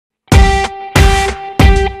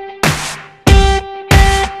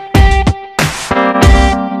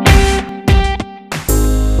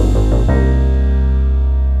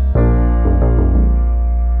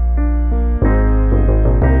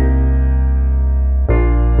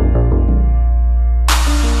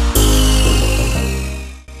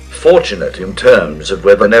fortunate in terms of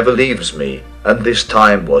weather never leaves me, and this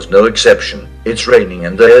time was no exception. It's raining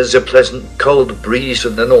and there's a pleasant cold breeze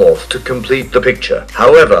in the north to complete the picture.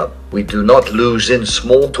 However, we do not lose in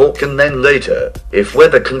small talk, and then later, if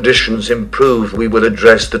weather conditions improve, we will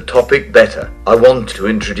address the topic better. I want to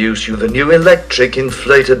introduce you the new electric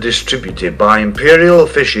inflator distributed by Imperial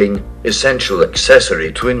Fishing, essential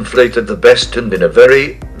accessory to Inflator, the best and in a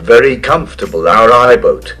very comfortable our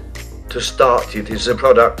Iboat. To start, it is a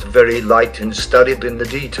product very light and studied in the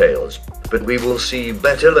details, but we will see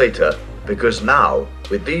better later, because now,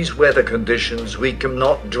 with these weather conditions, we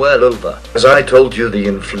cannot dwell over. As I told you, the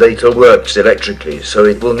inflator works electrically, so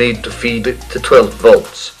it will need to feed it to 12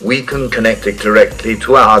 volts. We can connect it directly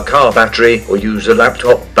to our car battery or use a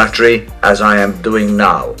laptop battery, as I am doing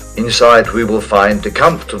now. Inside we will find a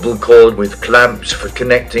comfortable cord with clamps for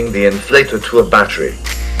connecting the inflator to a battery.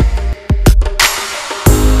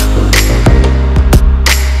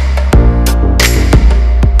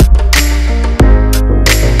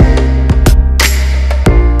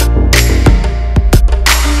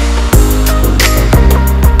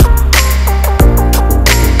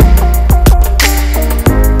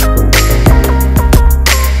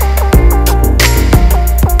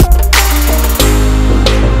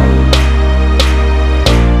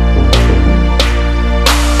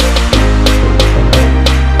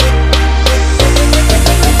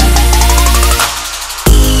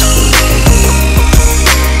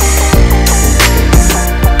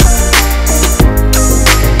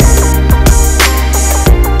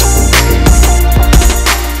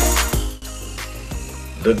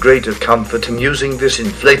 The greater comfort in using this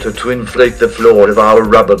inflator to inflate the floor of our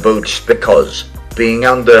rubber boats, because, being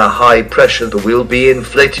under a high pressure, the wheel will be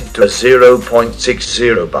inflated to a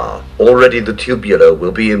 0.60 bar. Already the tubular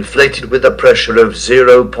will be inflated with a pressure of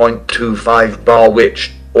 0.25 bar,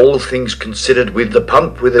 which, all things considered, with the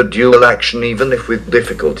pump with a dual action, even if with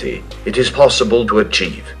difficulty, it is possible to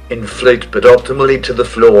achieve. Inflate but optimally to the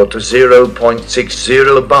floor to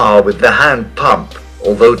 0.60 bar with the hand pump.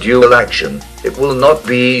 Although dual action, it will not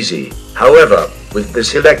be easy. However, with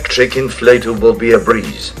this electric inflator will be a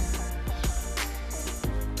breeze.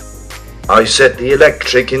 I set the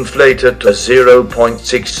electric inflator to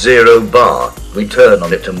 0.60 bar. We turn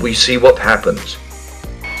on it and we see what happens.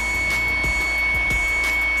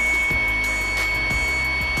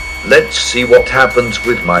 Let's see what happens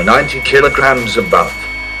with my 90 kilograms of buff.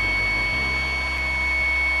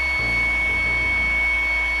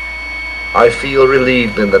 I feel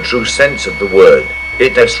relieved in the true sense of the word.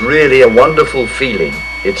 It is really a wonderful feeling.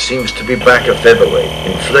 It seems to be back a featherweight.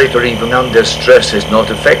 Inflator even under stress is not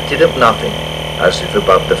affected of nothing, as if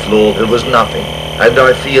above the floor there was nothing. And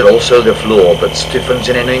I feel also the floor that stiffens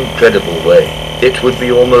in an incredible way. It would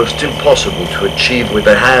be almost impossible to achieve with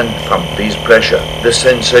a hand pump these pressure. The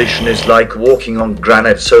sensation is like walking on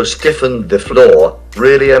granite, so stiffened the floor.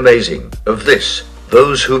 Really amazing. Of this,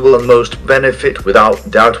 those who will most benefit without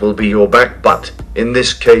doubt will be your back, but, in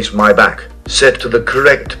this case my back. Set to the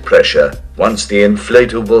correct pressure. Once the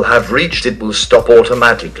inflator will have reached, it will stop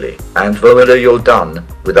automatically. And voila, you're done,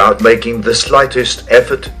 without making the slightest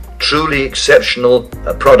effort. Truly exceptional,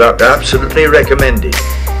 a product absolutely recommended.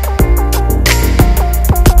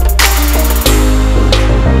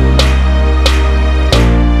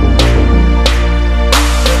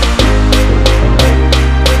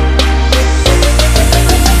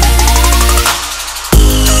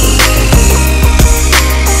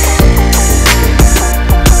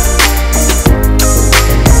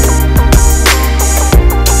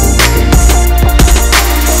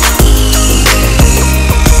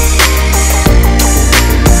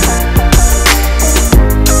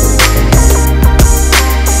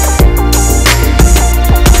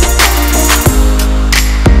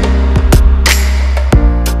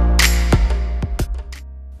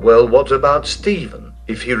 Well, what about Stephen?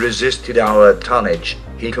 If he resisted our tonnage,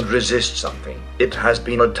 he could resist something. It has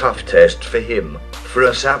been a tough test for him. For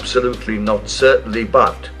us, absolutely not, certainly,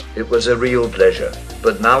 but it was a real pleasure.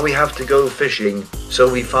 But now we have to go fishing,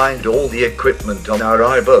 so we find all the equipment on our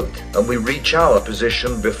Iboat, and we reach our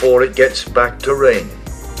position before it gets back to rain.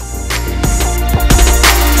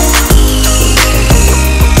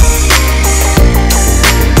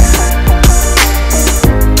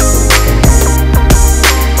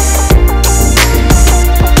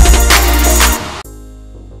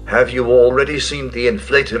 Have you already seen the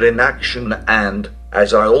inflator in action? And,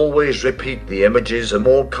 as I always repeat, the images are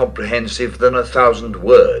more comprehensive than 1,000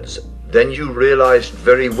 words. Then you realized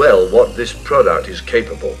very well what this product is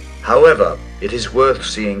capable. However, it is worth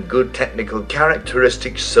seeing good technical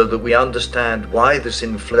characteristics so that we understand why this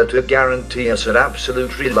inflator guarantees us an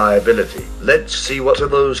absolute reliability. Let's see what are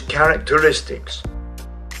those characteristics.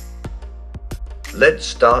 Let's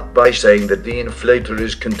start by saying that the inflator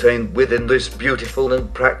is contained within this beautiful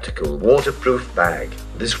and practical waterproof bag.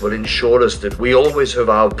 This will ensure us that we always have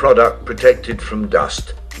our product protected from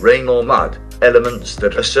dust, rain or mud, elements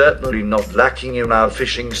that are certainly not lacking in our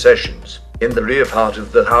fishing sessions. In the rear part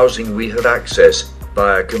of the housing we have access,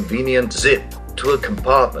 by a convenient zip, to a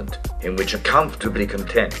compartment in which are comfortably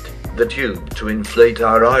content the tube to inflate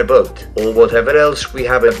our Iboat, or whatever else we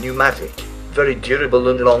have, a pneumatic, very durable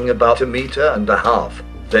and long, about 1.5 meters,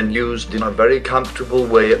 then used in a very comfortable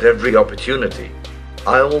way at every opportunity.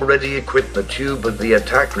 I already equipped the tube with the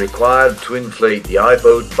attack required to inflate the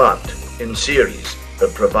Iboat, but, in series,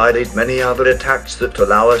 have provided many other attacks that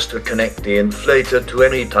allow us to connect the inflator to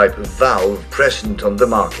any type of valve present on the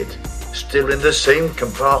market. Still in the same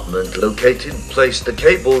compartment located, place the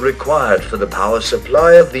cable required for the power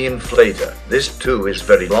supply of the inflator. This too is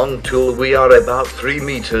very long tool, we are about 3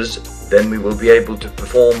 meters, then we will be able to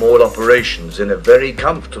perform all operations in a very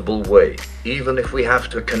comfortable way. Even if we have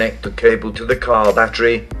to connect the cable to the car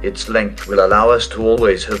battery, its length will allow us to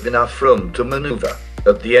always have enough room to maneuver.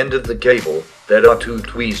 At the end of the cable, there are 2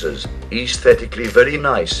 tweezers, aesthetically very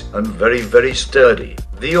nice and very sturdy.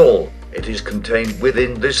 It is contained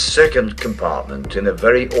within this second compartment in a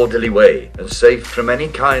very orderly way and safe from any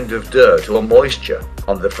kind of dirt or moisture.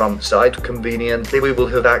 On the front side, conveniently we will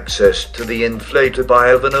have access to the inflator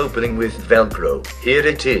by an opening with Velcro. Here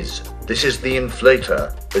it is. This is the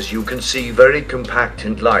inflator, as you can see, very compact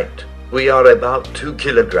and light. We are about 2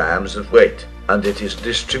 kilograms of weight, and it is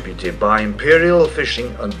distributed by Imperial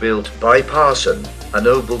Fishing and built by Parsun, a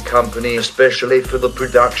noble company especially for the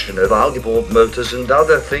production of Iboat motors and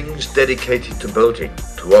other things dedicated to boating.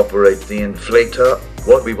 To operate the inflator,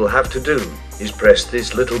 what we will have to do is press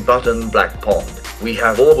this little button, black pond. We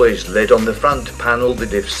have always LED on the front panel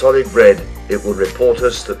that if solid red, it will report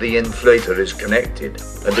us that the inflator is connected,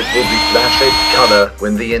 and it will be flash color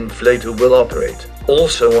when the inflator will operate.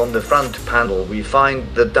 Also on the front panel we find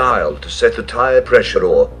the dial to set the tire pressure,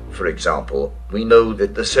 or, for example, we know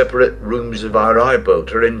that the separate rooms of our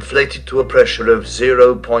Iboat are inflated to a pressure of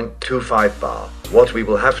 0.25 bar. What we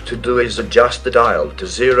will have to do is adjust the dial to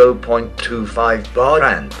 0.25 bar,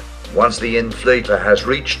 and once the inflator has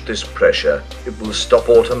reached this pressure, it will stop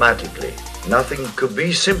automatically. Nothing could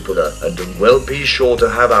be simpler, and well, be sure to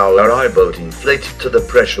have our Iboat inflated to the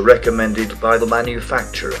pressure recommended by the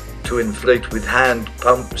manufacturer. To inflate with hand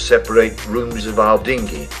pump separate rooms of our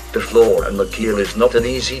dinghy, the floor and the keel is not an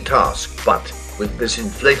easy task, but with this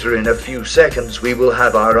inflator in a few seconds we will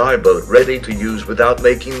have our Iboat ready to use without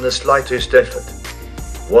making the slightest effort.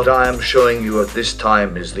 What I am showing you at this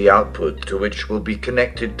time is the output, to which will be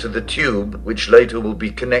connected to the tube, which later will be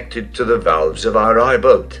connected to the valves of our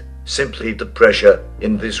Iboat. Simply the pressure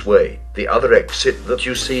in this way. The other exit that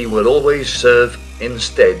you see will always serve,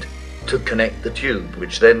 instead, to connect the tube,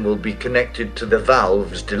 which then will be connected to the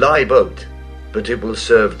valves to the Iboat. But it will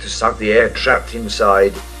serve to suck the air trapped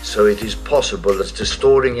inside, so it is possible as to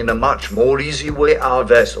storing in a much more easy way our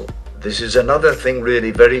vessel. This is another thing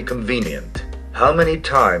really very convenient. How many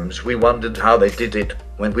times we wondered how they did it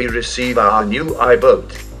when we receive our new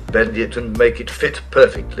Iboat, bend it and make it fit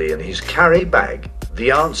perfectly in his carry bag.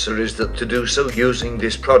 The answer is that to do so using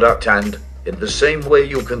this product, and in the same way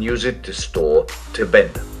you can use it to store, to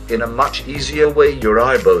bend in a much easier way your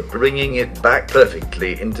Iboat, bringing it back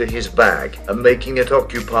perfectly into his bag and making it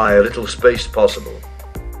occupy a little space possible.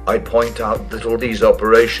 I point out that all these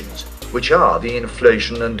operations, which are the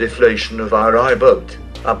inflation and deflation of our Iboat,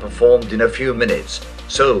 are performed in a few minutes,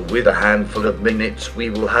 so with a handful of minutes we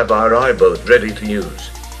will have our Iboat ready to use.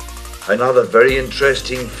 Another very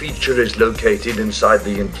interesting feature is located inside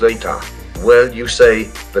the inflator. Well, you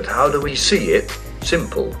say, but how do we see it?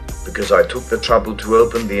 Simple, because I took the trouble to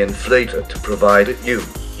open the inflator to provide it you.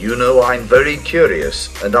 You know I'm very curious,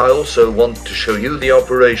 and I also want to show you the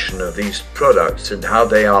operation of these products and how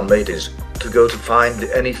they are made, is to go to find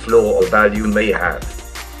any flaw or value may have.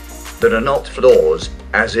 There are not flaws,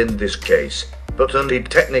 as in this case, but only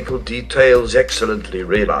technical details excellently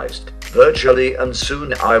realized. Virtually, and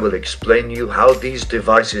soon I will explain you how these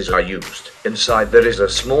devices are used. Inside there is a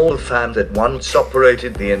small fan that once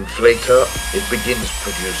operated the inflator, it begins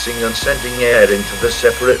producing and sending air into the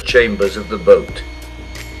separate chambers of the boat.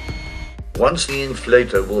 Once the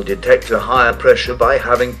inflator will detect a higher pressure by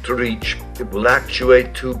having to reach, it will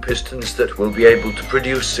actuate 2 pistons that will be able to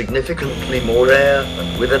produce significantly more air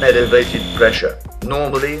and with an elevated pressure.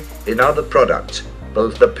 Normally, in other products,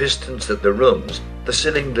 both the pistons at the rooms The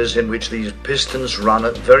cylinders in which these pistons run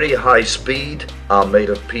at very high speed are made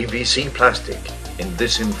of PVC plastic. In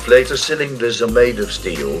this inflator, cylinders are made of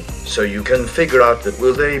steel, so you can figure out that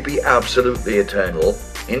will they be absolutely eternal,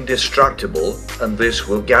 indestructible, and this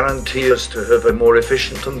will guarantee us to have a more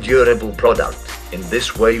efficient and durable product. In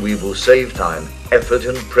this way we will save time, effort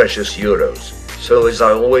and precious euros. So as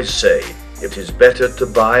I always say, it is better to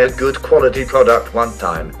buy a good quality product one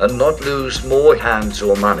time and not lose more hands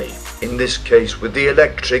or money. In this case, with the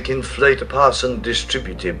electric inflator Parsun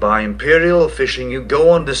distributed by Imperial Fishing, you go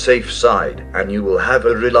on the safe side and you will have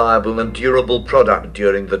a reliable and durable product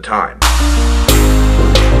during the time.